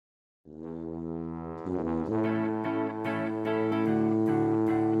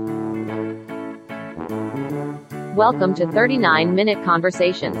Welcome to 39-Minute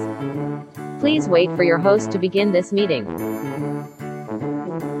Conversations. Please wait for your host to begin this meeting.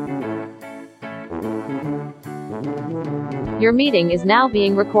 Your meeting is now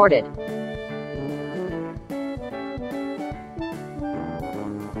being recorded.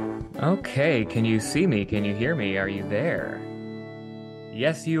 Okay, can you see me? Can you hear me? Are you there?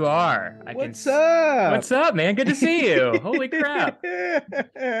 Yes, you are. What's up? What's up, man? Good to see you. Holy crap.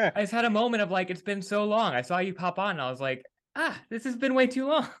 I just had a moment of like, it's been so long. I saw you pop on and I was like, this has been way too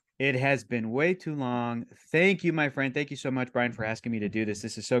long. It has been way too long. Thank you, my friend. Thank you so much, Brian, for asking me to do this.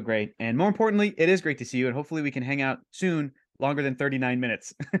 This is so great. And more importantly, it is great to see you. And hopefully we can hang out soon, longer than 39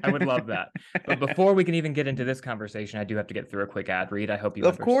 minutes. I would love that. But before we can even get into this conversation, I do have to get through a quick ad read. I hope you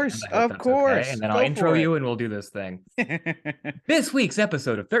understand. Of course. Okay. And then I'll intro you and we'll do this thing. This week's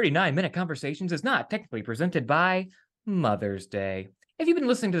episode of 39-Minute Conversations is not technically presented by Mother's Day. If you've been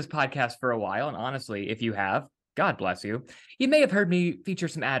listening to this podcast for a while, and honestly, if you have, God bless you, you may have heard me feature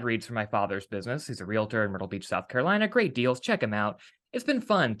some ad reads for my father's business. He's a realtor in Myrtle Beach, South Carolina. Great deals. Check him out. It's been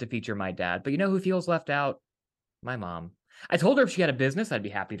fun to feature my dad, but you know who feels left out? My mom. I told her if she had a business, I'd be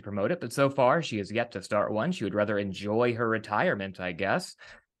happy to promote it, but so far she has yet to start one. She would rather enjoy her retirement, I guess.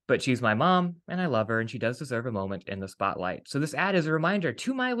 But she's my mom, and I love her, and she does deserve a moment in the spotlight. So this ad is a reminder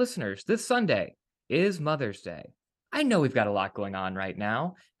to my listeners, this Sunday is Mother's Day. I know we've got a lot going on right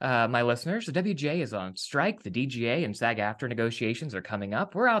now. My listeners, the WGA is on strike. The DGA and SAG-AFTRA negotiations are coming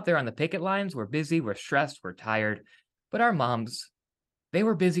up. We're out there on the picket lines. We're busy, we're stressed, we're tired. But our moms, they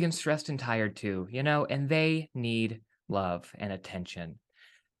were busy and stressed and tired too, you know, and they need love and attention.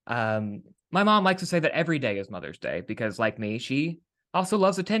 My mom likes to say that every day is Mother's Day because, like me, she also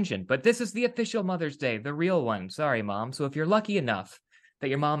loves attention. But this is the official Mother's Day, the real one. Sorry, Mom. So if you're lucky enough that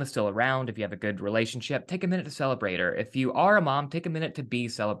your mom is still around, if you have a good relationship, take a minute to celebrate her. If you are a mom, take a minute to be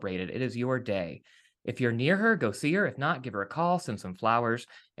celebrated. It is your day. If you're near her, go see her. If not, give her a call, send some flowers.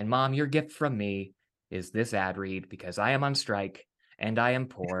 And Mom, your gift from me is this ad read because I am on strike and I am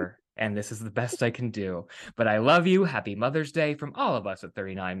poor. And this is the best I can do. But I love you. Happy Mother's Day from all of us at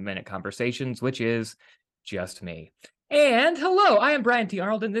 39-Minute Conversations, which is just me. And hello, I am Brian T.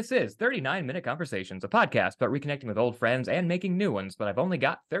 Arnold, and this is 39-Minute Conversations, a podcast about reconnecting with old friends and making new ones, but I've only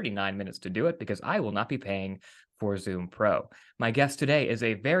got 39 minutes to do it because I will not be paying for Zoom Pro. My guest today is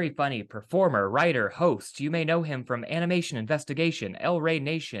a very funny performer, writer, host. You may know him from Animation Investigation, El Rey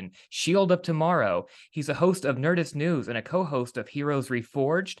Nation, Shield of Tomorrow. He's a host of Nerdist News and a co-host of Heroes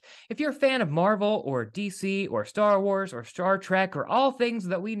Reforged. If you're a fan of Marvel or DC or Star Wars or Star Trek or all things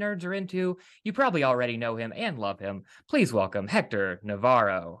that we nerds are into, you probably already know him and love him. Please welcome Hector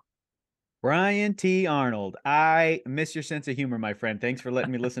Navarro. Brian T. Arnold, I miss your sense of humor, my friend. Thanks for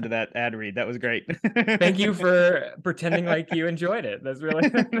letting me listen to that ad read. That was great. Thank you for pretending like you enjoyed it. That's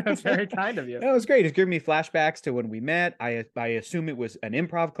very kind of you. That was great. It's giving me flashbacks to when we met. I assume it was an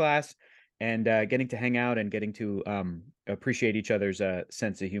improv class, and getting to hang out and getting to appreciate each other's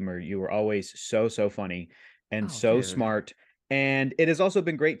sense of humor. You were always so funny and Dude. smart. And it has also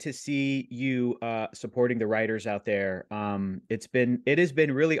been great to see you supporting the writers out there. It has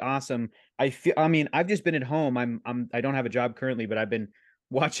been really awesome. I've just been at home. I don't have a job currently, but I've been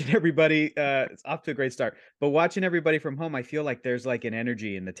watching everybody. It's off to a great start. But watching everybody from home, I feel like there's like an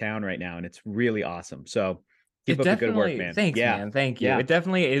energy in the town right now, and it's really awesome. So keep up the good work, man. Thanks, man. Thank you. Yeah. It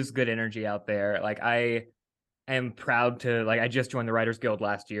definitely is good energy out there. Like I am proud to I just joined the Writers Guild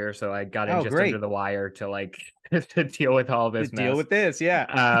last year, so I got in great. under the wire to to deal with all this mess. Deal with this,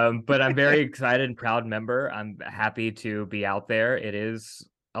 yeah. But I'm very excited and proud member. I'm happy to be out there. It is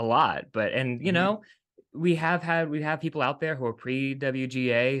a lot, but you know, we have people out there who are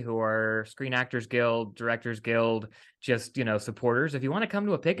pre-WGA, who are Screen Actors Guild, Directors Guild, just, you know, supporters. If you want to come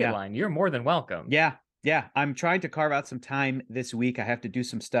to a picket line, you're more than welcome. Yeah. I'm trying to carve out some time this week. I have to do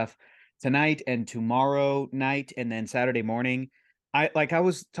some stuff tonight and tomorrow night and then Saturday morning. I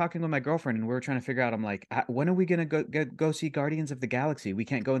was talking with my girlfriend and we were trying to figure out, I'm like, when are we going to go see Guardians of the Galaxy? We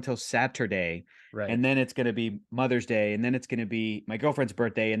can't go until Saturday. Right. And then it's going to be Mother's Day, and then it's going to be my girlfriend's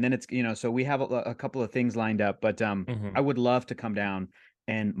birthday. And then it's, you know, so we have a couple of things lined up, but I would love to come down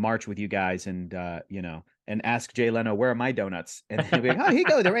and march with you guys and, you know, and ask Jay Leno, where are my donuts? And he'll be like, oh, here you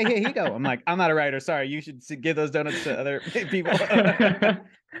go. They're right here. Here you go. I'm like, I'm not a writer. Sorry. You should give those donuts to other people.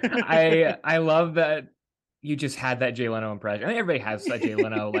 I love that you just had that Jay Leno impression. I mean, everybody has that Jay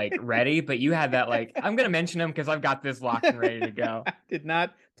Leno ready, but you had that I'm going to mention him because I've got this locked and ready to go. I did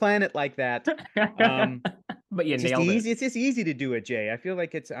not plan it like that. But you nailed it. It's just easy to do it, Jay. I feel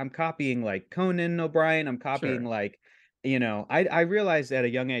like I'm copying Conan O'Brien. I'm copying you know, I realized at a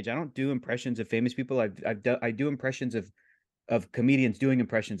young age I don't do impressions of famous people. I do impressions of comedians doing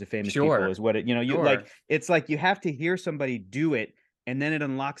impressions of famous people Sure. is what it, you know, you like, Sure. it's like you have to hear somebody do it and then it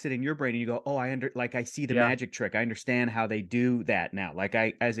unlocks it in your brain and you go, oh, I see the Yeah. magic trick. I understand how they do that now. Like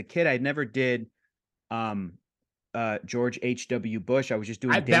as a kid, I never did um George H.W. Bush. I was just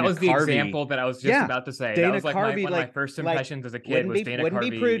doing That Dana was the Carvey. example that I was just Yeah. about to say. That Dana was like my Carvey, one of my first like impressions as a kid was Dana wouldn't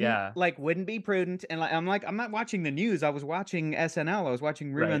be Carvey. prudent, Yeah. like wouldn't be prudent. And like, I'm not watching the news. I was watching SNL. I was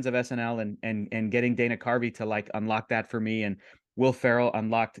watching Right. reruns of SNL and getting Dana Carvey to like unlock that for me. And Will Ferrell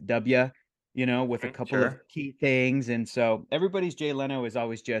unlocked W, you know, with a couple of Sure. key things. And so everybody's Jay Leno is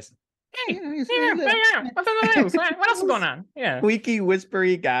always just, hey, you know, he's Yeah. a Yeah. little Yeah. What's in the news? What else is going on? Yeah. squeaky,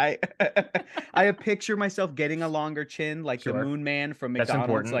 whispery guy. I picture myself getting a longer chin, like the Sure. Moon Man from That's McDonald's.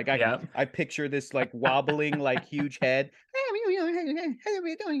 important. Like Yeah. I picture this like wobbling, like huge head. Hey, how are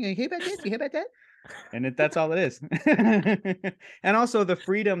you doing? You hear about this? You hear about that? And that's all it is. And also the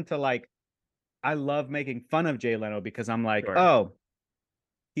freedom to like, I love making fun of Jay Leno because I'm like, Sure. oh,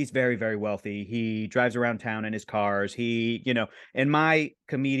 he's very, very wealthy. He drives around town in his cars. He, you know, in my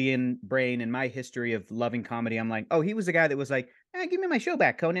comedian brain, in my history of loving comedy, I'm like, oh, he was the guy that was like, give me my show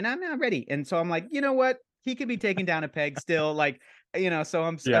back, Conan. I'm not ready. And so I'm like, you know what? He could be taken down a peg still. Like, you know, so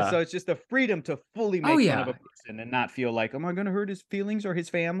Yeah. so it's just the freedom to fully Oh make fun of a yeah. person and not feel like, am I going to hurt his feelings or his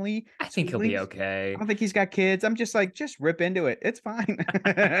family's I think he'll be feelings? I okay. don't think he's got kids. I'm just like, just rip into it. It's fine.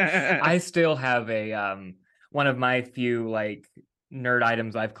 I still have a one of my few like nerd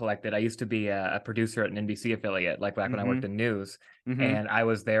items I've collected. I used to be a producer at an NBC affiliate, like back when I worked Hmm. in news, Hmm. and I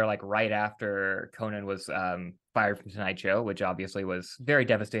was there like right after Conan was fired from Tonight Show, which obviously was very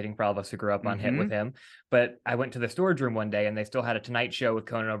devastating for all of us who grew up on hit with Hmm. him. But I went to the storage room one day and they still had a Tonight Show with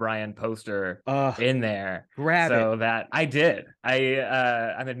Conan O'Brien poster in there. Grab it. So that I did.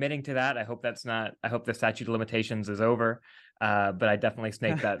 I'm admitting to that. I hope that's not. I hope the statute of limitations is over. But I definitely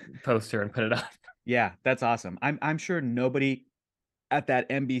snaked that poster and put it up. Yeah, that's awesome. I'm sure nobody at that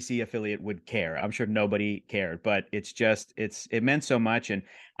NBC affiliate would care. I'm sure nobody cared, but it's just it meant so much. And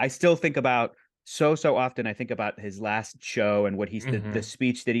I still think about so often I think about his last show and what he's the Hmm.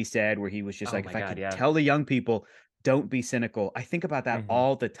 speech that he said where he was just Oh like, my if I God, could yeah. tell the young people, don't be cynical. I think about that Hmm.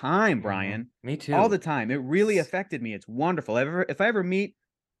 all the time, Hmm. Brian. Me All the too. time. It really affected me. It's wonderful. If I ever meet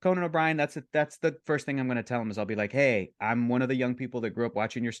Conan O'Brien, that's the first thing I'm going to tell him is I'll be like, hey, I'm one of the young people that grew up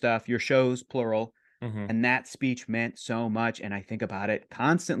watching your stuff, your shows, plural, Hmm. and that speech meant so much and I think about it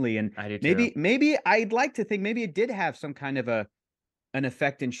constantly. And I do too. maybe I'd like to think maybe it did have some kind of an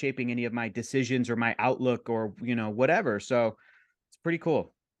effect in shaping any of my decisions or my outlook or you know whatever. So it's pretty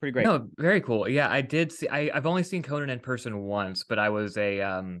cool, pretty great. No, very cool. Yeah, I did see. I've only seen Conan in person once, but I was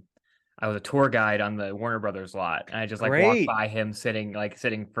a tour guide on the Warner Brothers lot, and I just like walked Great. by him sitting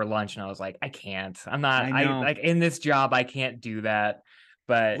for lunch, and I was like, I can't. I'm not. I I know. like in this job, I can't do that.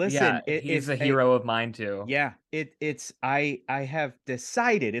 But yeah, Listen, he's if a a hero of mine too. yeah, it's I have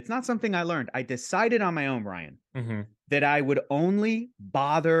decided, it's not something I learned. I decided on my own, Ryan, Hmm. that I would only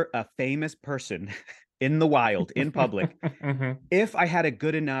bother a famous person in the wild, in public, Hmm. if I had a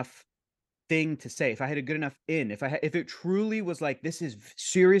good enough thing to say, if I had a good enough if it truly was like, this is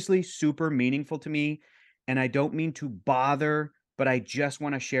seriously super meaningful to me, and I don't mean to bother, but I just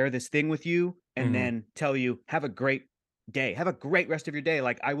want to share this thing with you and Hmm. then tell you, have a great day. Have a great rest of your day.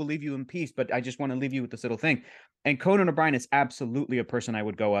 Like, I will leave you in peace, but I just want to leave you with this little thing. And Conan O'Brien is absolutely a person I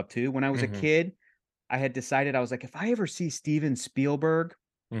would go up to. When I was a Hmm. kid, I had decided, I was like, if I ever see Steven Spielberg,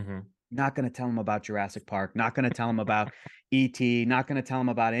 Hmm. not going to tell him about Jurassic Park, not going to tell him about E.T., not going to tell him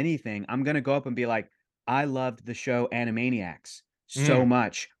about anything. I'm going to go up and be like, I loved the show Animaniacs so Mm,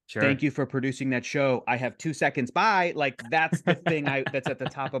 much. Thank sure. you for producing that show. I have 2 seconds. Bye. Like, that's the thing that's at the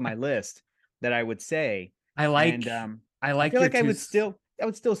top of my list that I would say. I And like I I like feel your like two. I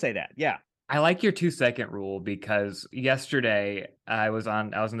would still say that. Yeah. I like your 2 second rule because yesterday I was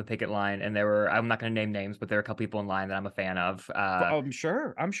on the picket line and I'm not going to name names, but there are a couple people in line that I'm a fan of. I'm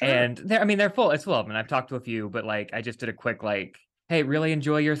sure. I'm sure. And they're full. It's full of them. And I've talked to a few, but like I just did a quick like, hey, really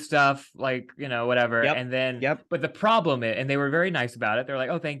enjoy your stuff, like whatever. Yep. And then, Yep. but the problem is, and they were very nice about it. They're like,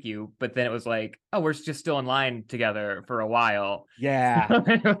 oh, thank you. But then it was like, oh, we're just still in line together for a while. Yeah.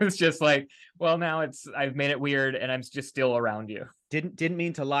 It was just like, well, now I've made it weird, and I'm just still around you. Didn't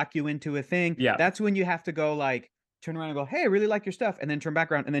mean to lock you into a thing. Yeah, That's when you have to go like, turn around and go, hey, I really like your stuff, and then turn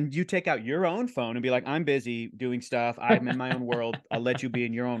back around and then you take out your own phone and be like, I'm busy doing stuff. I'm in my own world. I'll let you be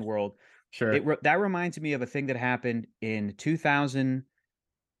in your own world. sure. That reminds me of a thing that happened in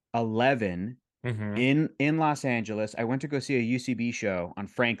 2011 Hmm. in Los Angeles. I went to go see a UCB show on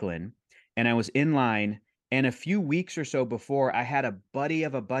Franklin, and I was in line, And a few weeks or so before, I had a buddy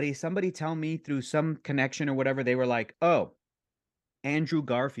of a buddy, somebody tell me through some connection or whatever, they were like, oh, Andrew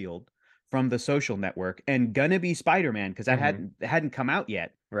Garfield from The Social Network and gonna be Spider-Man, because that hadn't come out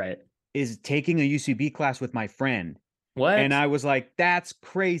yet, Right. is taking a UCB class with my friend. And What? I was like, that's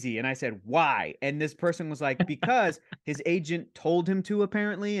crazy. And I said, why? And this person was like, because his agent told him to,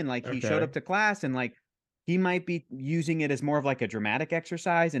 apparently. And like, he showed Okay. up to class, and like, he might be using it as more of like a dramatic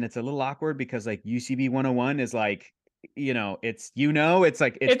exercise. And it's a little awkward because like UCB 101 is like, it's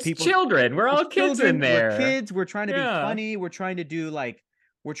like, It's people, children. We're all it's kids in children, we're there. kids, we're trying to be Yeah. funny. We're trying to do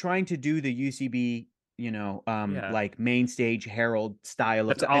the UCB, Yeah. like main stage herald style of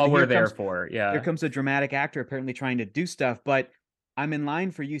That's stuff. And all then we're here there comes for. here Yeah. comes a dramatic actor apparently trying to do stuff, but I'm in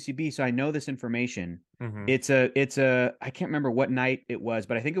line for UCB, so I know this information. Mhm. It's I can't remember what night it was,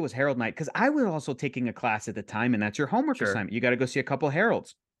 but I think it was Herald night, because I was also taking a class at the time, and that's your homework Sure. assignment. You got to go see a couple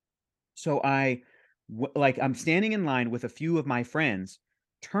Heralds. So I'm standing in line with a few of my friends,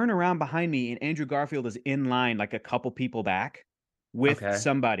 turn around behind me, and Andrew Garfield is in line like a couple people back with Okay.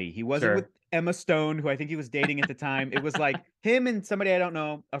 somebody. He wasn't with Sure. Emma Stone, who I think he was dating at the time. It was like him and somebody I don't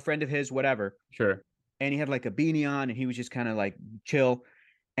know, a friend of his, whatever. Sure. And he had like a beanie on, and he was just kind of like chill.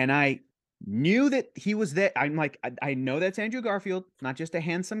 And I knew that he was there. I'm like, I know that's Andrew Garfield, not just a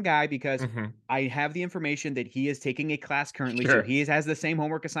handsome guy, because Mhm. I have the information that he is taking a class currently. So Sure. he has the same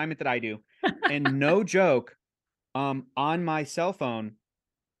homework assignment that I do. And no joke, on my cell phone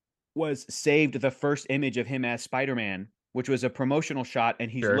was saved the first image of him as Spider-Man, which was a promotional shot, and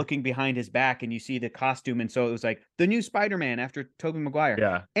he's Sure. looking behind his back, and you see the costume. And so it was like the new Spider-Man after Tobey Maguire.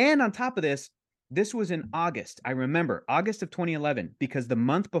 Yeah. And on top of this was in August. I remember August of 2011, because the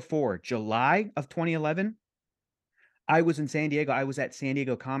month before, July of 2011, I was in San Diego. I was at San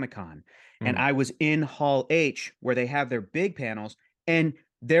Diego Comic-Con, and Mm. I was in Hall H, where they have their big panels, and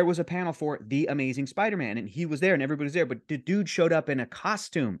there was a panel for The Amazing Spider-Man, and he was there, and everybody was there, but the dude showed up in a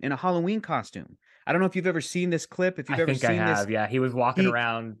costume, in a Halloween costume. I don't know if you've ever seen this clip, if you've I ever think I seen this. have. Yeah. He was walking He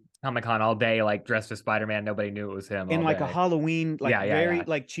around Comic-Con all day, like dressed as Spider-Man. Nobody knew it was him in all like a day. Halloween, like Yeah. Yeah. very Yeah.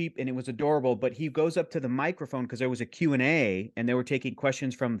 like cheap, and it was adorable. But he goes up to the microphone because there was a Q&A, and they were taking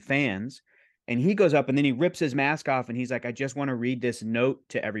questions from fans. And he goes up, and then he rips his mask off, and he's like, I just want to read this note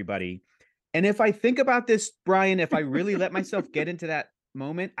to everybody. And if I think about this, Brian, if I really let myself get into that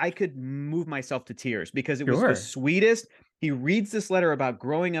moment, I could move myself to tears, because it was the Sure. sweetest. He reads this letter about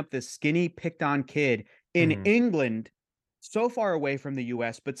growing up this skinny, picked on kid in Mhm. England, so far away from the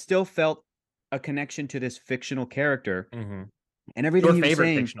US, but still felt a connection to this fictional character. Mhm. And everything Your he was favorite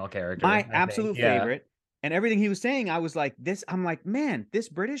saying, fictional character, my I think. absolute Yeah. favorite. And everything he was saying, I was like, I'm like, man, this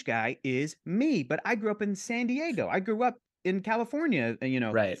British guy is me. But I grew up in San Diego. I grew up in California,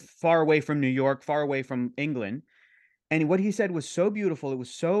 Right. far away from New York, far away from England. And what he said was so beautiful. It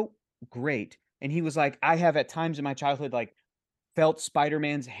was so great. And he was like, I have at times in my childhood, like, felt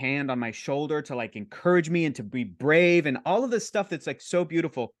Spider-Man's hand on my shoulder to like encourage me and to be brave, and all of this stuff that's like so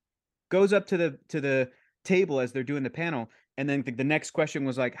beautiful. Goes up to the table as they're doing the panel, and then the next question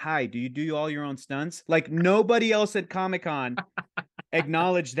was like, hi, do you do all your own stunts? Like, nobody else at Comic-Con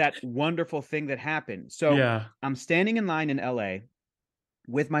acknowledged that wonderful thing that happened. So Yeah. I'm standing in line in LA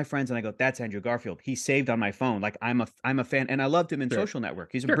with my friends, and I go, that's Andrew Garfield. He's saved on my phone. Like, I'm a fan, and I loved him in Sure. Social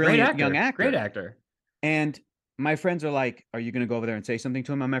Network. He's a Sure. Great brilliant actor. young actor. Great actor. And my friends are like, are you going to go over there and say something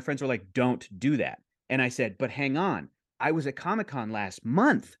to him? And my friends were like, don't do that. And I said, but hang on. I was at Comic-Con last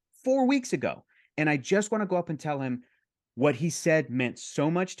month, 4 weeks ago. And I just want to go up and tell him what he said meant so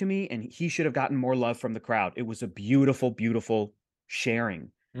much to me. And he should have gotten more love from the crowd. It was a beautiful, beautiful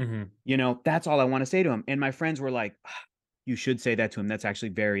sharing. Mhm. That's all I want to say to him. And my friends were like, "Ah, you should say that to him. That's actually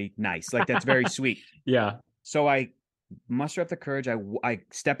very nice. Like, that's very sweet." Yeah. So I muster up the courage. I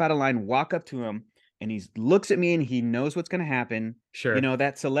step out of line, walk up to him, and he looks at me, and he knows what's going to happen. Sure.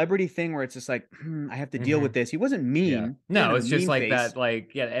 That celebrity thing where it's just like, I have to deal with this. He wasn't mean. Yeah. He No, didn't have it's a just mean like face. that.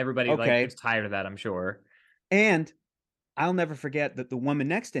 Like, yeah, everybody like Okay. gets tired of that, I'm sure. And I'll never forget that the woman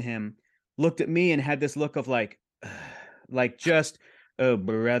next to him looked at me and had this look of like, like just, oh,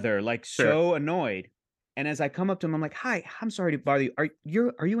 brother, like Sure. so annoyed. And as I come up to him, I'm like, hi, I'm sorry to bother you.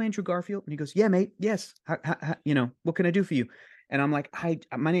 Are you Andrew Garfield? And he goes, yeah, mate. Yes. What can I do for you? And I'm like, hi,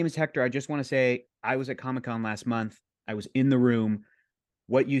 my name is Hector. I just want to say I was at Comic-Con last month. I was in the room.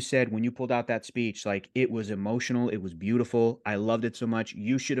 What you said when you pulled out that speech, like, it was emotional. It was beautiful. I loved it so much.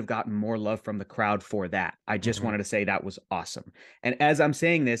 You should have gotten more love from the crowd for that. I just Mhm. wanted to say that was awesome. And as I'm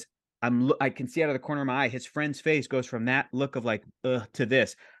saying this, I can see out of the corner of my eye, his friend's face goes from that look of like, to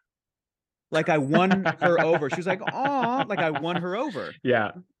this. Like, I won her over. She was like, "Aw," like I won her over.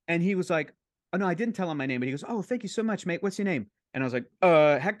 Yeah. And he was like, "Oh no, I didn't tell him my name." But he goes, "Oh, thank you so much, mate. What's your name?" And I was like,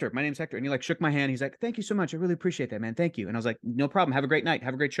 Hector, my name's Hector. And he like shook my hand. He's like, thank you so much. I really appreciate that, man. Thank you. And I was like, no problem. Have a great night.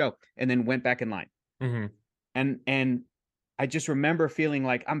 Have a great show. And then went back in line. Mm-hmm. And I just remember feeling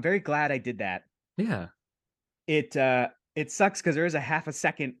like, I'm very glad I did that. Yeah. It sucks because there is a half a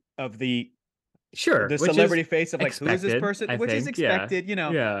second of the celebrity face of like, who is this person? Which is expected, you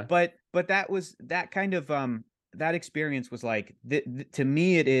know. Yeah. But that was that kind of that experience was like to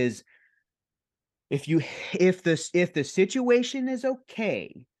me it is, if the situation is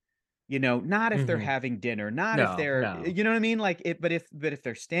okay, you know, not if they're having dinner, not if they're, you know what I mean? Like but if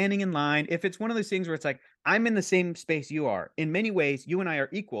they're standing in line, if it's one of those things where it's like, I'm in the same space you are. In many ways, you and I are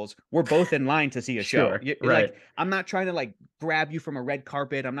equals. We're both in line to see a show. Right. Like, I'm not trying to like grab you from a red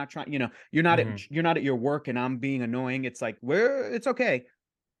carpet. I'm not trying, you know, you're not at your work and I'm being annoying. It's like, it's okay.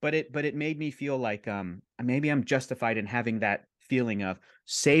 But it made me feel like maybe I'm justified in having that feeling of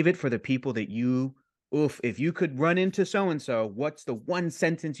save it for the people that you, if you could run into so-and-so, what's the one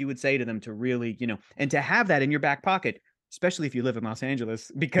sentence you would say to them to really, you know, and to have that in your back pocket, especially if you live in Los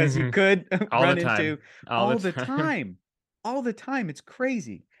Angeles, because you could run into all the time. It's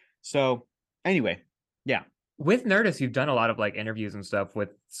crazy. So anyway, yeah. With Nerdist, you've done a lot of like interviews and stuff with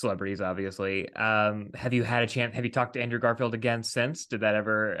celebrities, obviously. Have you talked to Andrew Garfield again since? Has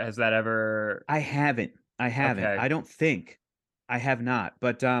that ever? I haven't. Okay. I don't think. I have not.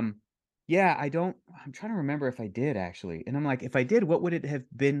 But yeah, I'm trying to remember if I did actually. And I'm like, if I did, what would it have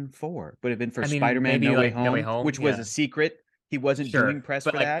been for? Would it have been for Spider-Man No Way Home, which was a secret. He wasn't doing press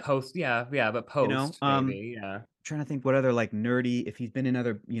for like that. Post, but post, you know, maybe, yeah. I'm trying to think what other like nerdy, if he's been in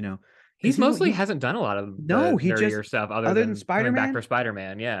other, you know. He's hasn't done a lot of nerdier stuff other than Spider-Man. Coming back for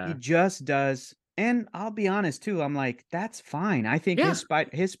Spider-Man, yeah. He just does. And I'll be honest too, I'm like, that's fine. I think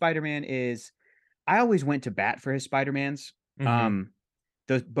his Spider-Man is, I always went to bat for his Spider-Mans.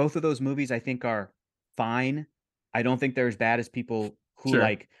 Both of those movies I think are fine. I don't think they're as bad as people who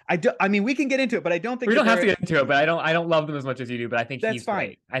like. I mean, we can get into it, but I don't think we don't have to get into it. But I don't love them as much as you do. But I think he's fine.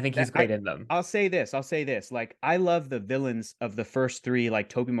 Great. I think he's great in them. I'll say this. Like, I love the villains of the first three, like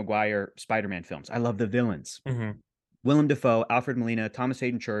Tobey Maguire Spider-Man films. I love the villains. Willem Dafoe, Alfred Molina, Thomas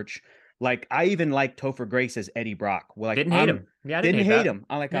Hayden Church. Like, I even like Topher Grace as Eddie Brock. Well, like, didn't hate him. Yeah, I didn't hate him.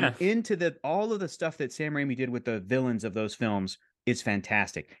 I'm into all of the stuff that Sam Raimi did with the villains of those films. It's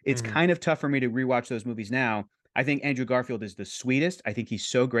fantastic. It's kind of tough for me to rewatch those movies now. I think Andrew Garfield is the sweetest. I think he's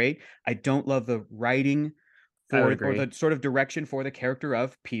so great. I don't love the writing or the sort of direction for the character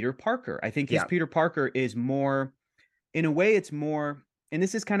of Peter Parker. I think his Peter Parker is more, in a way, it's more, and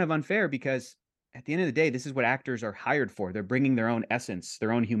this is kind of unfair because at the end of the day, this is what actors are hired for. They're bringing their own essence,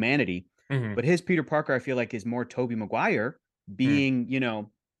 their own humanity. But his Peter Parker, I feel like, is more Tobey Maguire, being, you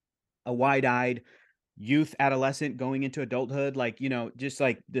know, a wide-eyed youth adolescent going into adulthood, like, you know, just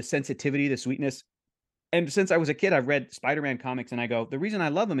like the sensitivity, the sweetness. And since I was a kid, I've read Spider-Man comics and I go, the reason I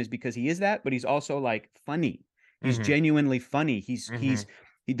love him is because he is that, but he's also like funny. He's genuinely funny.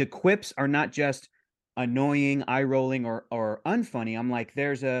 The quips are not just annoying, eye rolling or unfunny. I'm like,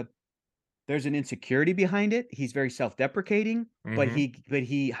 there's an insecurity behind it. He's very self-deprecating, but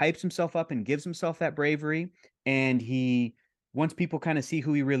he hypes himself up and gives himself that bravery. And once people kind of see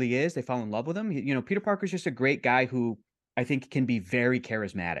who he really is, they fall in love with him. You know, Peter Parker's just a great guy who I think can be very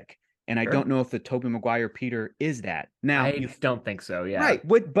charismatic. And I don't know if the Tobey Maguire Peter is that. Now, I don't think so. Yeah, right.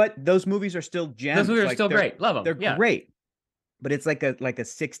 But those movies are still gems. Those movies are still great. Love them. They're great. But it's like a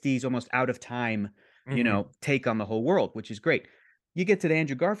 60s, almost out of time, you know, take on the whole world, which is great. You get to the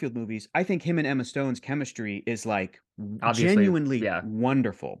Andrew Garfield movies, I think him and Emma Stone's chemistry is like genuinely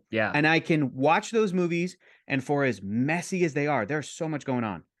wonderful. Yeah. And I can watch those movies, and for as messy as they are, there's so much going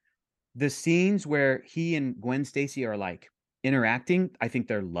on. The scenes where he and Gwen Stacy are like interacting, I think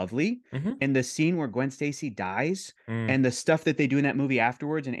they're lovely. And the scene where Gwen Stacy dies and the stuff that they do in that movie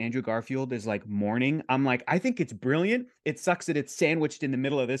afterwards, and Andrew Garfield is like mourning, I'm like, I think it's brilliant. It sucks that it's sandwiched in the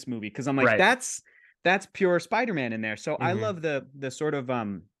middle of this movie because I'm like, that's pure Spider-Man in there. So I love the sort of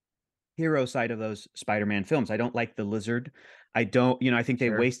hero side of those Spider-Man films. I don't like the lizard. I don't, you know, I think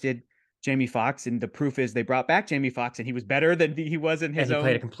they wasted Jamie Foxx, and the proof is they brought back Jamie Foxx and he was better than he was in his own. He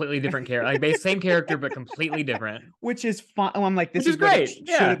played a completely different character, like same character, but completely different. Which is fun. I'm like, this is great. Should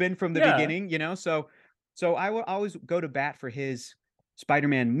have been from the beginning, you know? So I will always go to bat for his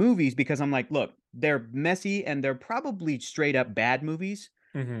Spider-Man movies because I'm like, look, they're messy and they're probably straight up bad movies,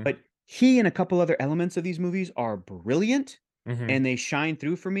 but he and a couple other elements of these movies are brilliant and they shine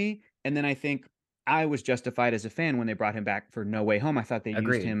through for me. And then I think I was justified as a fan when they brought him back for No Way Home. I thought they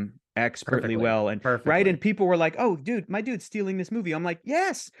used him expertly well. And right. And people were like, oh, dude, my dude's stealing this movie. I'm like,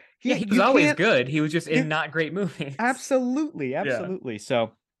 yes. He was always good. He was just in not great movies. Absolutely.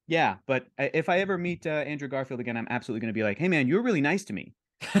 So Yeah, but if I ever meet Andrew Garfield again, I'm absolutely going to be like, "Hey, man, you were really nice to me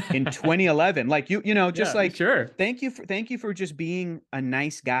in 2011." Like you know, just Yeah, like sure. thank you for just being a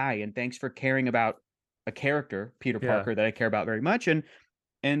nice guy, and thanks for caring about a character, Peter Yeah. Parker, that I care about very much. And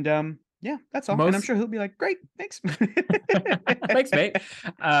yeah, that's all. And I'm Most sure he'll be like, "Great, thanks." Thanks, mate.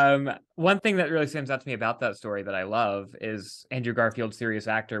 One thing that really stands out to me about that story that I love is Andrew Garfield's serious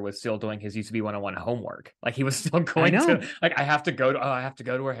actor was still doing his UCB 101 homework. Like he was still I going know, to I have to go to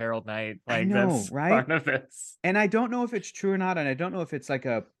a Herald night. I Like know, that's right? part of this. And I don't know if it's true or not, and I don't know if it's like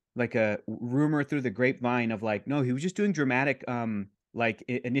a rumor through the grapevine of like, no, he was just doing dramatic like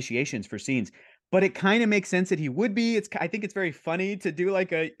initiations for scenes. But it kind of makes sense that he would be. I think it's very funny to do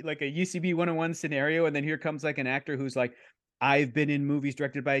like a UCB 101 scenario, and then here comes like an actor who's like, I've been in movies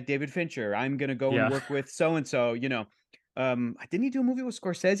directed by David Fincher. I'm gonna go and Yeah. work with so and so, you know. Didn't he do a movie with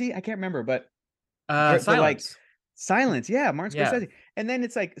Scorsese? I can't remember, but the like Silence. Silence, yeah, Martin Yeah. Scorsese. And then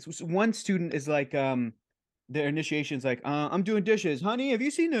it's like one student is like their initiation's like, I'm doing dishes. Honey, have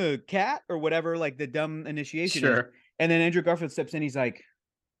you seen a cat or whatever? Like the dumb initiation is. Sure. And then Andrew Garfield steps in. He's like,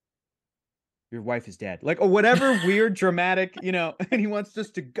 your wife is dead. Like, or whatever weird, dramatic, you know, and he wants us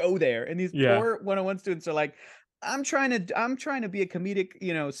to go there. And these Yeah. poor 101 students are like, I'm trying to be a comedic,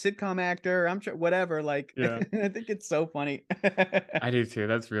 you know, sitcom actor. Whatever. Like, Yeah. I think it's so funny. I do too.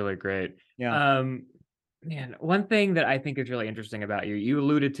 That's really great. Yeah, Um, Man, one thing that I think is really interesting about you, you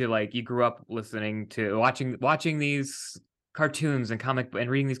alluded to like you grew up listening to watching these cartoons and and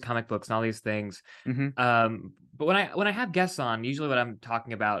reading these comic books and all these things. hmm But when I have guests on, usually what I'm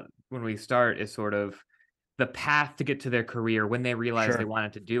talking about when we start is sort of the path to get to their career when they realized they sure.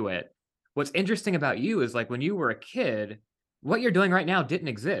 wanted to do it. What's interesting about you is like when you were a kid, what you're doing right now didn't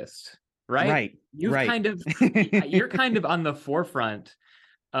exist, right? Right, You've right. kind of you're kind of on the forefront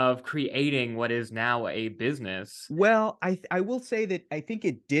of creating what is now a business. Well, I will say that I think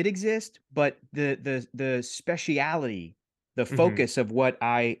it did exist, but the speciality, the Mhm, focus of what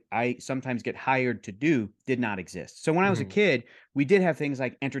I sometimes get hired to do did not exist. So when I was a mhm. kid, we did have things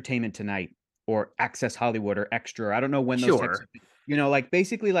like Entertainment Tonight or Access Hollywood or Extra. I don't know when those types of, Sure, you know, like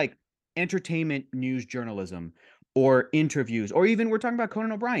basically like entertainment news journalism or interviews, or even we're talking about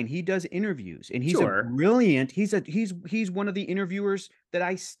Conan O'Brien. He does interviews and he's a sure. brilliant, he's one of the interviewers that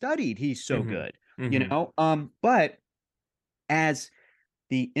I studied. He's so Mhm, good, you mhm. know. But as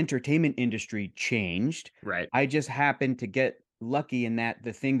the entertainment industry changed, Right. I just happened to get lucky in that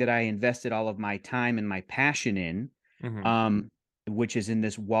the thing that I invested all of my time and my passion in, Mhm. um, which is in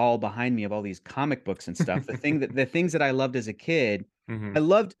this wall behind me of all these comic books and stuff. The things that I loved as a kid, I Mhm.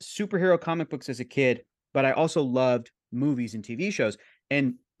 loved superhero comic books as a kid, but I also loved movies and TV shows.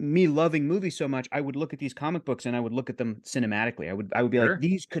 And me loving movies so much, I would look at these comic books and I would look at them cinematically. I would be like, Sure.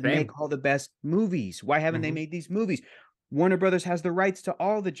 these could Same. make all the best movies. Why haven't they Mhm. made these movies? Warner Brothers has the rights to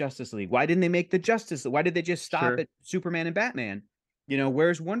all the Justice League. Why didn't they make the Justice League? Why did they just stop Sure. at Superman and Batman? You know,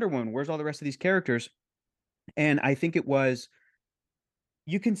 where's Wonder Woman? Where's all the rest of these characters? And I think it was,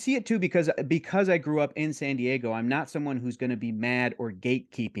 you can see it too because I grew up in San Diego. I'm not someone who's going to be mad or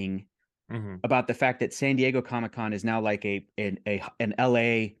gatekeeping Mhm. about the fact that San Diego Comic Con is now like an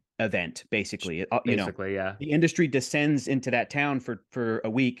LA event, basically. You know, Basically, yeah. the industry descends into that town for a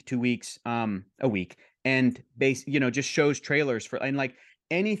week, 2 weeks, a week, and you know, just shows trailers for, and like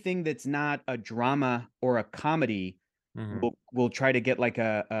anything that's not a drama or a comedy Mhm. will try to get like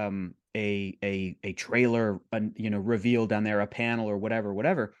a trailer, you know, revealed on there, a panel or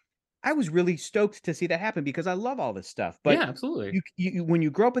whatever. I was really stoked to see that happen because I love all this stuff. Yeah, But absolutely. when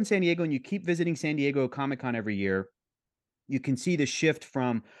you grow up in San Diego and you keep visiting San Diego Comic Con every year, you can see the shift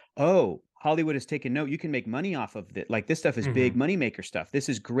from, oh, Hollywood has taken note. You can make money off of it. Like this stuff is big Mhm. moneymaker stuff. This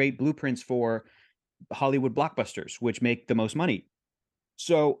is great blueprints for Hollywood blockbusters, which make the most money.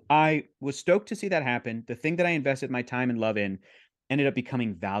 So I was stoked to see that happen. The thing that I invested my time and love in ended up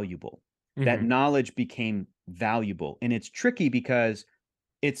becoming valuable. That Mhm. knowledge became valuable. And it's tricky because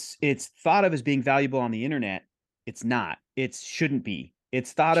it's thought of as being valuable on the internet. It's not. It shouldn't be.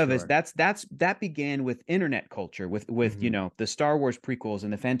 It's thought of as Sure. that began with internet culture, with you Mhm. know, the Star Wars prequels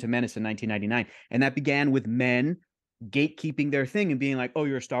and the Phantom Menace in 1999, and that began with men gatekeeping their thing and being like, "Oh,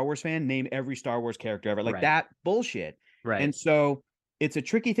 you're a Star Wars fan? Name every Star Wars character ever." Like Right. that bullshit. Right. And so it's a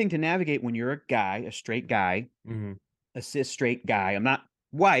tricky thing to navigate when you're a guy, a straight guy, Mhm. a cis straight guy. I'm not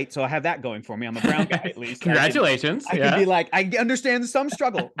white, so I have that going for me. I'm a brown guy at least. Congratulations. I can be Yeah. like, I understand some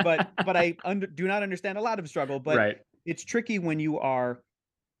struggle, but do not understand a lot of struggle. But Right. it's tricky when you are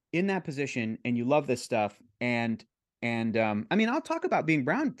in that position and you love this stuff. And I mean, I'll talk about being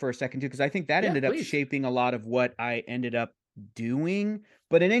brown for a second too, because I think that Yeah, ended up please. shaping a lot of what I ended up doing.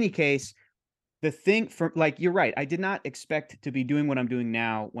 But in any case, the thing for like, you're right. I did not expect to be doing what I'm doing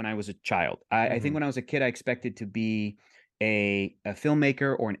now when I was a child. I think when I was a kid, I expected to be a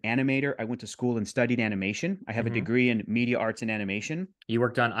filmmaker or an animator. I went to school and studied animation. I have a degree in media arts and animation. You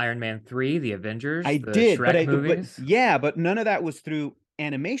worked on Iron Man 3, the Avengers, I the did, Shrek movies. but none of that was through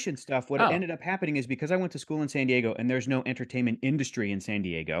animation stuff. What Oh. ended up happening is because I went to school in San Diego and there's no entertainment industry in San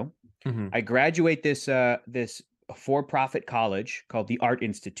Diego. I graduate this for-profit college called the Art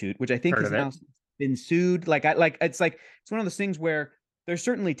Institute, which I think Heard has of it. now been sued. It's one of those things where there's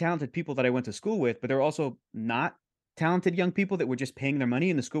certainly talented people that I went to school with, but there are also not talented young people that were just paying their money,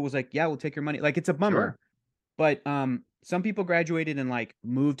 and the school was like, "Yeah, we'll take your money." Like, it's a bummer. Sure. But some people graduated and like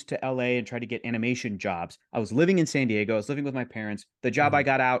moved to LA and tried to get animation jobs. I was living in San Diego. I was living with my parents. The job I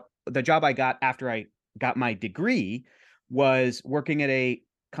got after I got my degree was working at a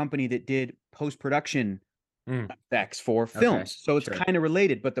company that did post-production effects for films. So it's kind of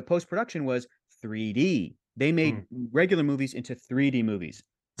related, but the post-production was 3D. They made regular movies into 3D movies.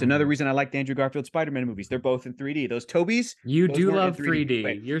 It's another reason I liked Andrew Garfield's Spider-Man movies. They're both in 3D. Those Toby's, You those do weren't in love 3D.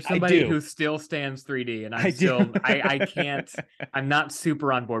 Right. You're I somebody do. who still stands 3D, and I do. I can't. I'm not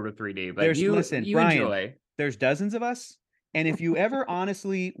super on board with 3D, but Listen, you Brian, enjoy. there's dozens of us, and if you ever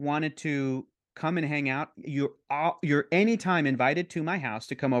honestly wanted to come and hang out, you're anytime invited to my house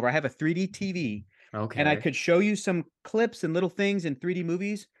to come over. I have a 3D TV, and I Okay. could show you some clips and little things in 3D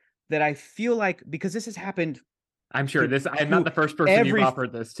movies that I feel like, because this has happened I'm sure to I'm not the first person you've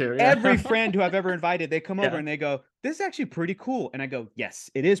offered this to. Yeah. every friend who I've ever invited, they come over and they go, "This is actually pretty cool." And I go, "Yes,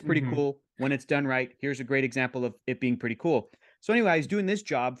 it is pretty cool when it's done right. Here's a great example of it being pretty cool." So anyway, I was doing this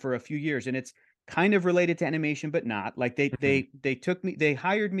job for a few years, and it's kind of related to animation, but not. Like they took me, they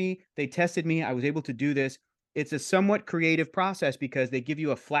hired me, they tested me. I was able to do this. It's a somewhat creative process because they give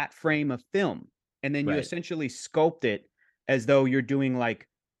you a flat frame of film, and then you essentially sculpt it as though you're doing like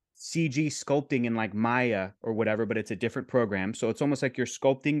CG sculpting in like Maya or whatever, but it's a different program. So it's almost like you're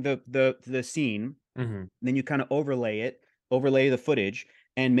sculpting the scene. Then you kind of overlay the footage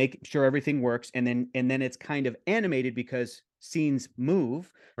and make sure everything works. And then it's kind of animated because scenes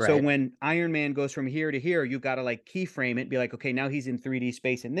move. So when Iron Man goes from here to here, you got to like keyframe it, be like, okay, now he's in 3D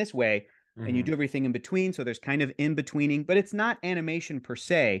space in this way. And you do everything in between. So there's kind of in betweening, but it's not animation per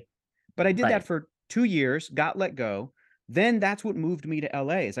se. But I did that for 2 years, got let go. Then that's what moved me to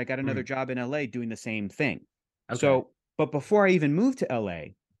LA, is I got another job in LA doing the same thing. So, but before I even moved to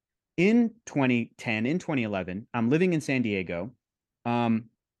LA in 2010, in 2011, I'm living in San Diego.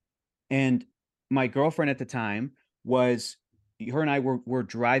 And my girlfriend at the time her and I were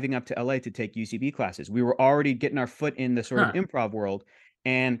driving up to LA to take UCB classes. We were already getting our foot in the sort of improv world.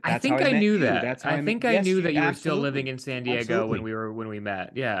 And that's how I met you. That's how I think I knew that you were still living in San Diego when we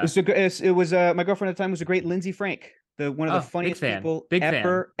met. Yeah. It was my girlfriend at the time was a great Lindsay Frank, one of the funniest people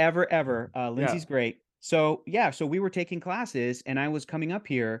ever. Lindsay's great. So so we were taking classes and I was coming up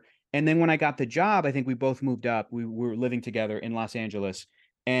here. And then when I got the job, I think we both moved up. We were living together in Los Angeles.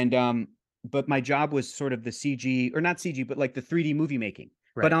 And but my job was sort of the CG, or not CG, but like the 3D movie making.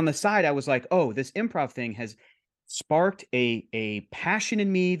 But on the side, I was like, oh, this improv thing has sparked a passion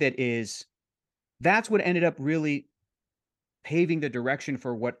in me that's what ended up really paving the direction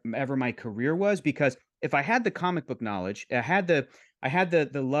for whatever my career was. Because if I had the comic book knowledge, I had the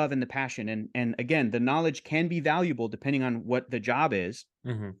love and the passion, and again, the knowledge can be valuable depending on what the job is.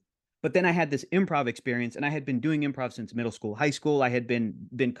 But then I had this improv experience, and I had been doing improv since middle school, high school. I had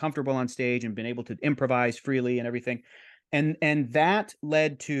been comfortable on stage and been able to improvise freely and everything. And that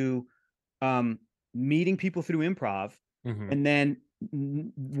led to meeting people through improv. And then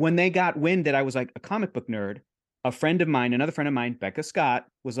when they got wind that I was like a comic book nerd, another friend of mine, Becca Scott,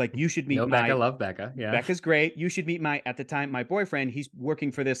 was like, you should meet Becca, love Becca. Yeah. Becca's great. You should meet at the time, my boyfriend. He's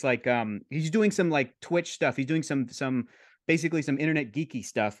working for this, like, he's doing some like Twitch stuff. He's doing some basically some internet geeky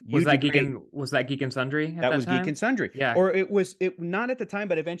stuff. Was that Geek and Sundry? That was Geek and Sundry. Yeah. Or it not at the time,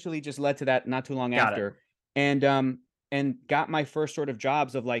 but eventually just led to that not too long after. And got my first sort of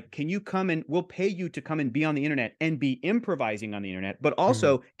jobs of like, can you come and we'll pay you to come and be on the internet and be improvising on the internet, but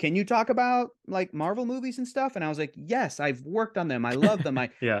also can you talk about like Marvel movies and stuff? And I was like, yes, I've worked on them. I love them.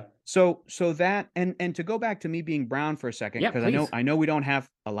 So that, and to go back to me being brown for a second, because I know we don't have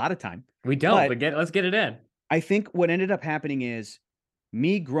a lot of time. We don't, but let's get it in. I think what ended up happening is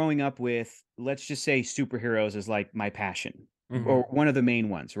me growing up with, let's just say, superheroes is like my passion. Or one of the main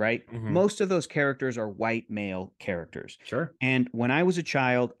ones, right? Most of those characters are white male characters. Sure. And when I was a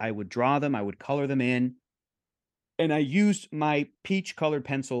child, I would draw them, I would color them in. And I used my peach colored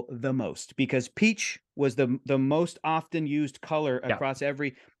pencil the most because peach was the most often used color across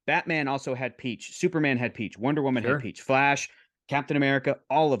every. Batman also had peach. Superman had peach. Wonder Woman had peach. Flash, Captain America,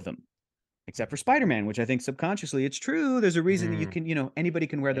 all of them. except for Spider-Man, which I think subconsciously it's true. There's a reason that you can, anybody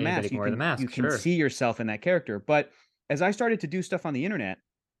can wear the Anybody mask. can wear the mask, You can sure. see yourself in that character. But as I started to do stuff on the internet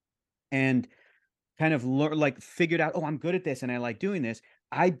and kind of figured out, oh, I'm good at this and I like doing this,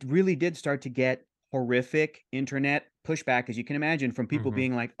 I really did start to get horrific internet pushback, as you can imagine, from people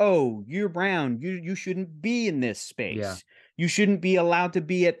being like, oh, you're brown, you shouldn't be in this Yeah. space, you shouldn't be allowed to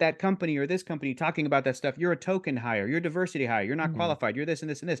be at that company or this company talking about that stuff, you're a token hire, you're diversity hire, you're not qualified, you're this and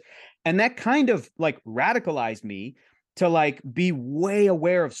this and this. And that kind of like radicalized me to like be way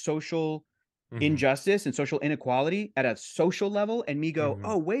aware of social injustice and social inequality at a social level, and me go,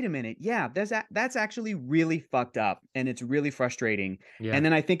 oh, wait a minute, yeah, that's actually really fucked up and it's really frustrating. Yeah. And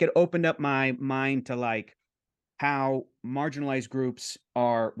then I think it opened up my mind to like how marginalized groups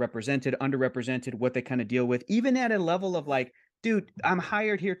are represented, underrepresented, what they kind of deal with, even at a level of like, dude, I'm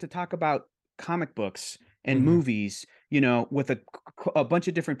hired here to talk about comic books and movies, with a bunch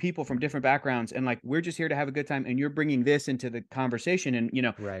of different people from different backgrounds, and like we're just here to have a good time, and you're bringing this into the conversation,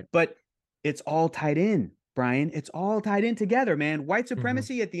 and Right. but it's all tied in, Brian. It's all tied in together, man. White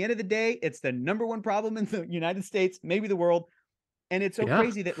supremacy, at the end of the day, it's the number one problem in the United States, maybe the world. And it's so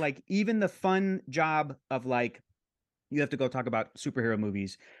crazy that like even the fun job of like, you have to go talk about superhero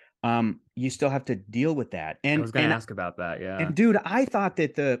movies, you still have to deal with that. I And was going to ask about that. Yeah. and dude, I thought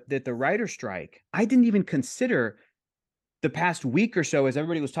that the writer strike, I didn't even consider the past week or so, as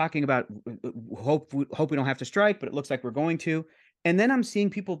everybody was talking about, hope we don't have to strike, but it looks like we're going to. And then I'm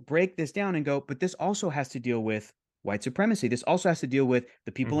seeing people break this down and go, but this also has to deal with white supremacy. This also has to deal with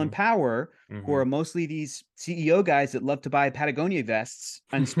the people in power, who are mostly these CEO guys that love to buy Patagonia vests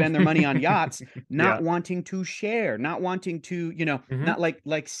and spend their money on yachts, not wanting to share, not wanting to, not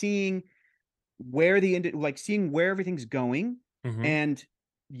like seeing where seeing where everything's going, and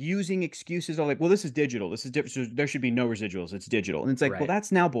using excuses of like, well, this is digital, this is different, so there should be no residuals, it's digital. And it's like, well,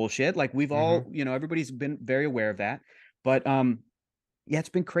 that's now bullshit. Like we've all, everybody's been very aware of that. But yeah, it's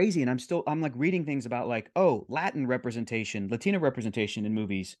been crazy. And I'm like reading things about like, oh, Latino representation in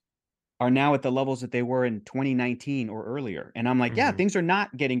movies are now at the levels that they were in 2019 or earlier. And I'm like, yeah, things are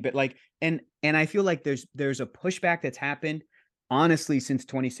not getting, but like, and I feel like there's a pushback that's happened honestly since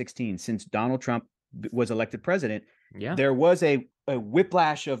 2016, since Donald Trump was elected president. Yeah. There was a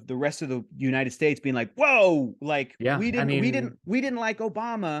whiplash of the rest of the United States being like, whoa, like we didn't like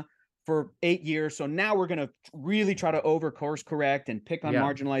Obama for 8 years, so now we're going to really try to course correct and pick on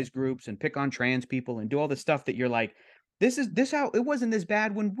marginalized groups and pick on trans people and do all this stuff that you're like, this how it wasn't this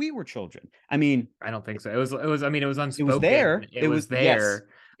bad when we were children. I mean, I don't think so. It was I mean, it was unspoken. It was there. It was there.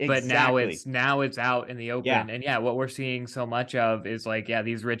 Yes, but exactly. now it's out in the open. And what we're seeing so much of is like,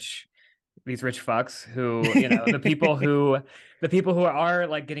 these rich fucks who, the people who are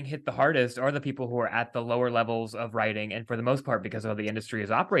like getting hit the hardest are the people who are at the lower levels of writing. And for the most part, because of how the industry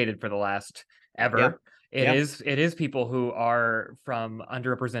has operated for the last ever, it is people who are from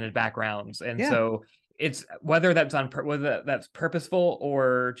underrepresented backgrounds. And so it's whether that's purposeful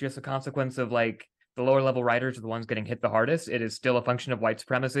or just a consequence of like the lower level writers are the ones getting hit the hardest. It is still a function of white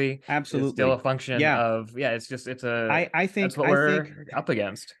supremacy. Absolutely. It's still a function of, I think that's what we're up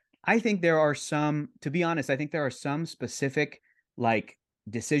against. I think there are some, to be honest, I think there are some specific like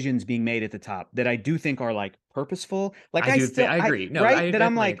decisions being made at the top that I do think are like purposeful. Like I agree. No, right? I that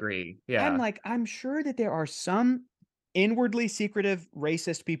I'm like, agree. Yeah. I'm sure that there are some inwardly secretive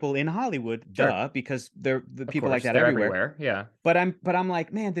racist people in Hollywood, because they're the people like that everywhere. Yeah. But I'm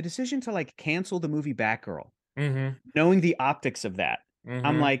like, man, the decision to like cancel the movie Batgirl, knowing the optics of that,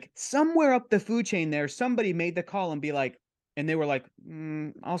 I'm like, somewhere up the food chain there, somebody made the call and be like, and they were like,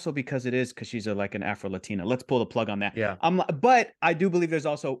 also because she's like an Afro-Latina. Let's pull the plug on that. Yeah. But I do believe there's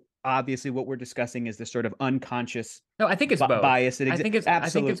also obviously what we're discussing is this sort of unconscious. No, I think it's both. Bias that exists. I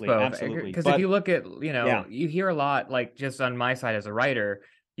think it's both. Absolutely. Because if you look at, you hear a lot, like just on my side as a writer,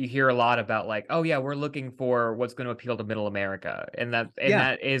 you hear a lot about like, oh yeah, we're looking for what's going to appeal to middle America, and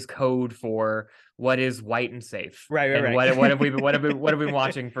that is code for what is white and safe. Right. And what have we been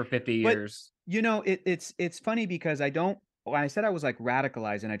watching for 50 years? But, it's funny because when I said I was like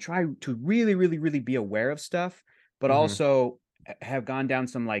radicalized, and I try to really, really, really be aware of stuff, but also have gone down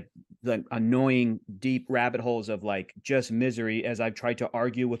some like the annoying deep rabbit holes of like just misery as I've tried to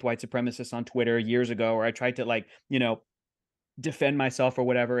argue with white supremacists on Twitter years ago, or I tried to like, defend myself or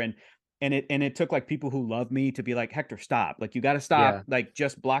whatever. And it took like people who love me to be like, Hector, stop. Like, you got to stop, like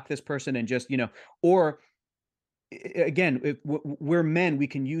just block this person and just, or again, if we're men, we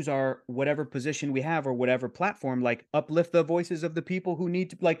can use our whatever position we have or whatever platform, like uplift the voices of the people who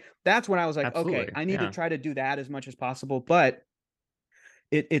need to, like, that's when I was like, Absolutely. okay, I need to try to do that as much as possible. But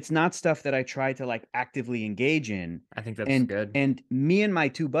it's not stuff that I try to like actively engage in. I think that's good. And me and my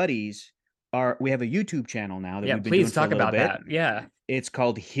two buddies, we have a YouTube channel now that Yeah, we've been doing please for a talk little about bit. that. Yeah. It's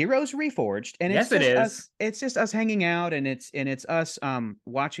called Heroes Reforged, and Yes, it's it just is. us. It's just us hanging out, and it's us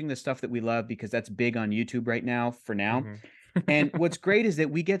watching the stuff that we love, because that's big on YouTube right now for now. And what's great is that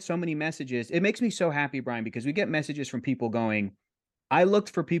we get so many messages. It makes me so happy, Brian, because we get messages from people going, I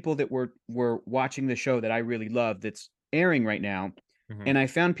looked for people that were watching the show that I really love that's airing right now, and I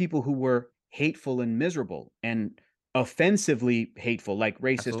found people who were hateful and miserable and offensively hateful, like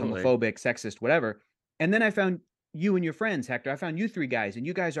racist, Absolutely. homophobic, sexist, whatever. And then I found you and your friends, Hector. I found you three guys, and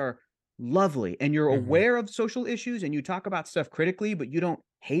you guys are lovely, and you're aware of social issues, and you talk about stuff critically, but you don't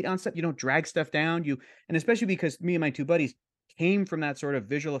hate on stuff. You don't drag stuff down. And especially because me and my two buddies came from that sort of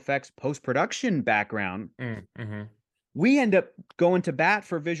visual effects post-production background, we end up going to bat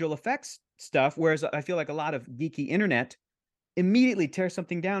for visual effects stuff, whereas I feel like a lot of geeky internet immediately tears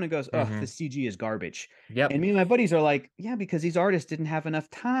something down and goes, oh, the CG is garbage. Yep. And me and my buddies are like, yeah, because these artists didn't have enough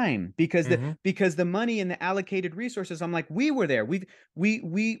time, because the money and the allocated resources. I'm like, we were there. We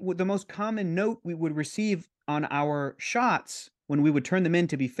the most common note we would receive on our shots when we would turn them in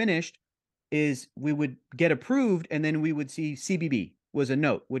to be finished is we would get approved, and then we would see CBB was a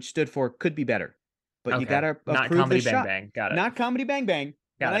note, which stood for could be better. But you gotta not approve comedy the bang shot. bang. Got it. Not comedy bang bang.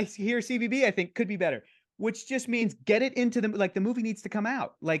 Got When it. I hear CBB, I think could be better, which just means get it into the movie needs to come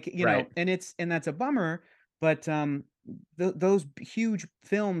out, you know, and that's a bummer. But those huge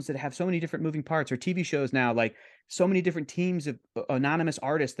films that have so many different moving parts, or TV shows now, like so many different teams of anonymous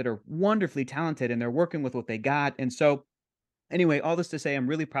artists that are wonderfully talented, and they're working with what they got. And so anyway, all this to say, I'm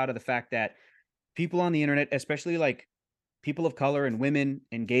really proud of the fact that people on the internet, especially like people of color and women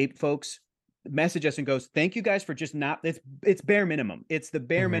and gay folks, message us and goes, thank you guys for just not, it's bare minimum. It's the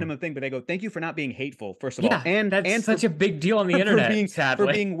bare minimum thing, but they go, thank you for not being hateful, first of all. And that's such for, a big deal on the internet, sadly.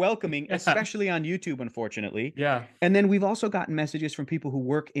 For being welcoming, especially on YouTube, unfortunately. Yeah. And then we've also gotten messages from people who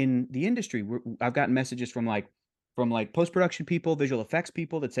work in the industry. I've gotten messages from post-production people, visual effects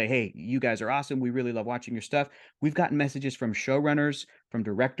people that say, hey, you guys are awesome. We really love watching your stuff. We've gotten messages from showrunners, from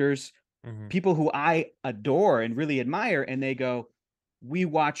directors, people who I adore and really admire. And they go, we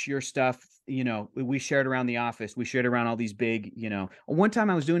watch your stuff. You know, we shared around the office. We shared around all these big, you know, one time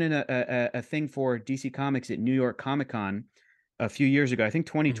I was doing a thing for DC Comics at New York Comic-Con a few years ago, I think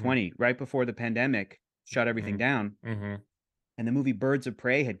 2020, right before the pandemic shut everything down. And the movie Birds of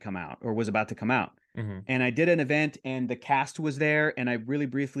Prey had come out, or was about to come out. And I did an event, and the cast was there. And I really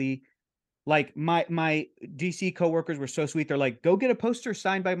briefly, like, my DC coworkers were so sweet. They're like, go get a poster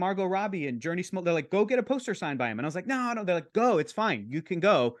signed by Margot Robbie and Journey Smollett. They're like, go get a poster signed by him. And I was like, no. They're like, go, it's fine. You can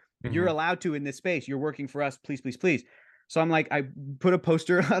go. You're allowed to in this space. You're working for us. Please, please, please. So I'm like, I put a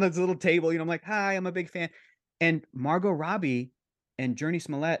poster on this little table. You know, I'm like, hi, I'm a big fan. And Margot Robbie and Journey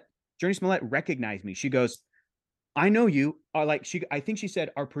Smollett recognized me. She goes, I know you. I think she said,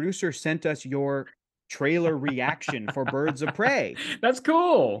 our producer sent us your trailer reaction for Birds of Prey. That's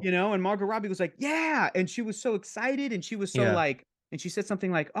cool. You know, and Margot Robbie was like, yeah. And she was so excited, and she was so like, and she said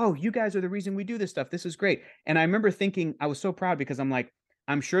something like, oh, you guys are the reason we do this stuff. This is great. And I remember thinking, I was so proud, because I'm like,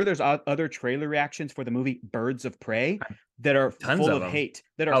 I'm sure there's other trailer reactions for the movie Birds of Prey that are full of hate,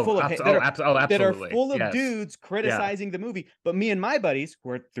 that are full of hate, that are full of dudes criticizing the movie. But me and my buddies,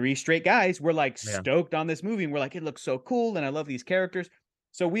 we're three straight guys, we're like stoked on this movie, and we're like, it looks so cool, and I love these characters.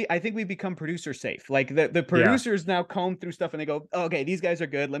 So I think we become producer safe. Like the producers now comb through stuff, and they go, oh, okay, these guys are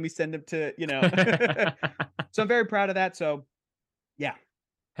good. Let me send them to, you know. So I'm very proud of that. So yeah.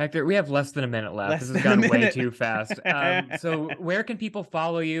 Hector, we have less than a minute left. This has gone way too fast. So where can people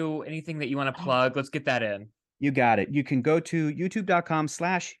follow you? Anything that you want to plug? Let's get that in. You got it. You can go to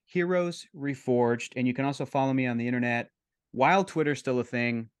youtube.com/Heroes Reforged. And you can also follow me on the internet, while Twitter's still a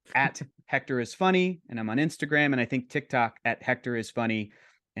thing, at Hector is Funny. And I'm on Instagram, and I think TikTok at Hector is Funny.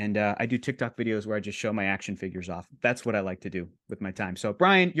 And I do TikTok videos where I just show my action figures off. That's what I like to do with my time. So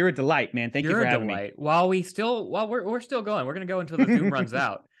Brian, you're a delight, man. Thank you for having me. While we're still going, we're going to go until the Zoom runs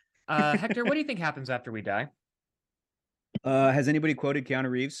out. Hector, what do you think happens after we die? Has anybody quoted Keanu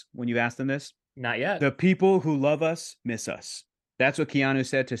Reeves when you asked him this? Not yet. The people who love us miss us. That's what Keanu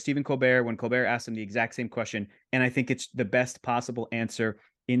said to Stephen Colbert when Colbert asked him the exact same question. And I think it's the best possible answer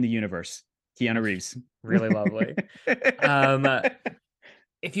in the universe. Keanu Reeves. Really lovely.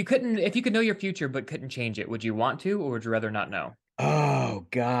 If you could know your future but couldn't change it, would you want to, or would you rather not know? Oh,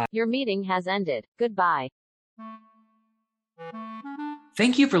 God. Your meeting has ended. Goodbye.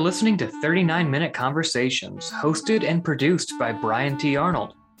 Thank you for listening to 39-Minute Conversations, hosted and produced by Brian T.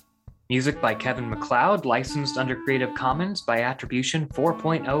 Arnold. Music by Kevin MacLeod, licensed under Creative Commons by Attribution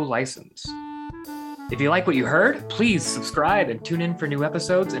 4.0 license. If you like what you heard, please subscribe and tune in for new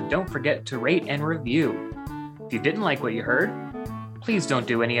episodes, and don't forget to rate and review. If you didn't like what you heard, please don't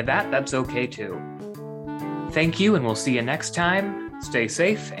do any of that. That's okay too. Thank you, and we'll see you next time. Stay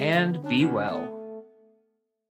safe and be well.